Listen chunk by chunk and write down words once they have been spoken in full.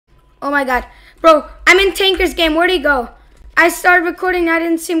Oh my god. Bro, I'm in Tanqrs game. Where'd he go? I started recording. I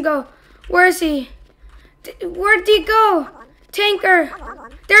didn't see him go. Where is he? Where'd he go? Tanqr.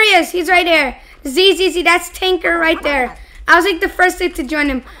 There he is. He's right there. Z. That's Tanqr right there. I was like the first to join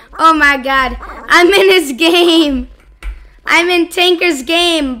him. Oh my god. I'm in his game. I'm in Tanqrs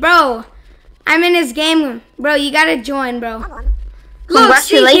game, bro. I'm in his game. Bro, you gotta join, bro. Look,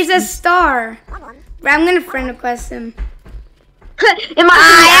 see, he's a star. Bro, I'm gonna friend request him.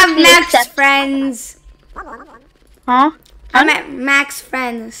 I have max friends. Huh? I'm at max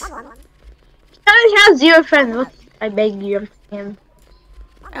friends. I have 0 friends. Look, I beg you. Him.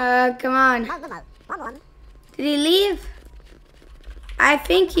 Come on. Did he leave? I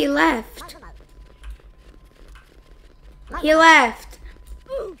think he left. He left.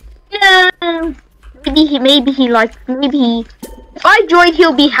 No. Maybe he likes. If I join,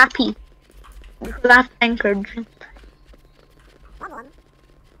 he'll be happy. Because I've Tanqrs.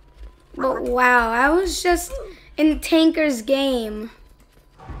 But wow, I was just in Tanqrs game.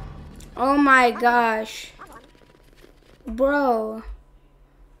 Oh my gosh. Bro.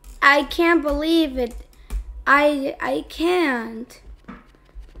 I can't believe it. I can't.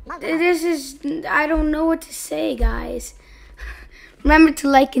 This is, I don't know what to say, guys. Remember to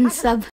like and sub.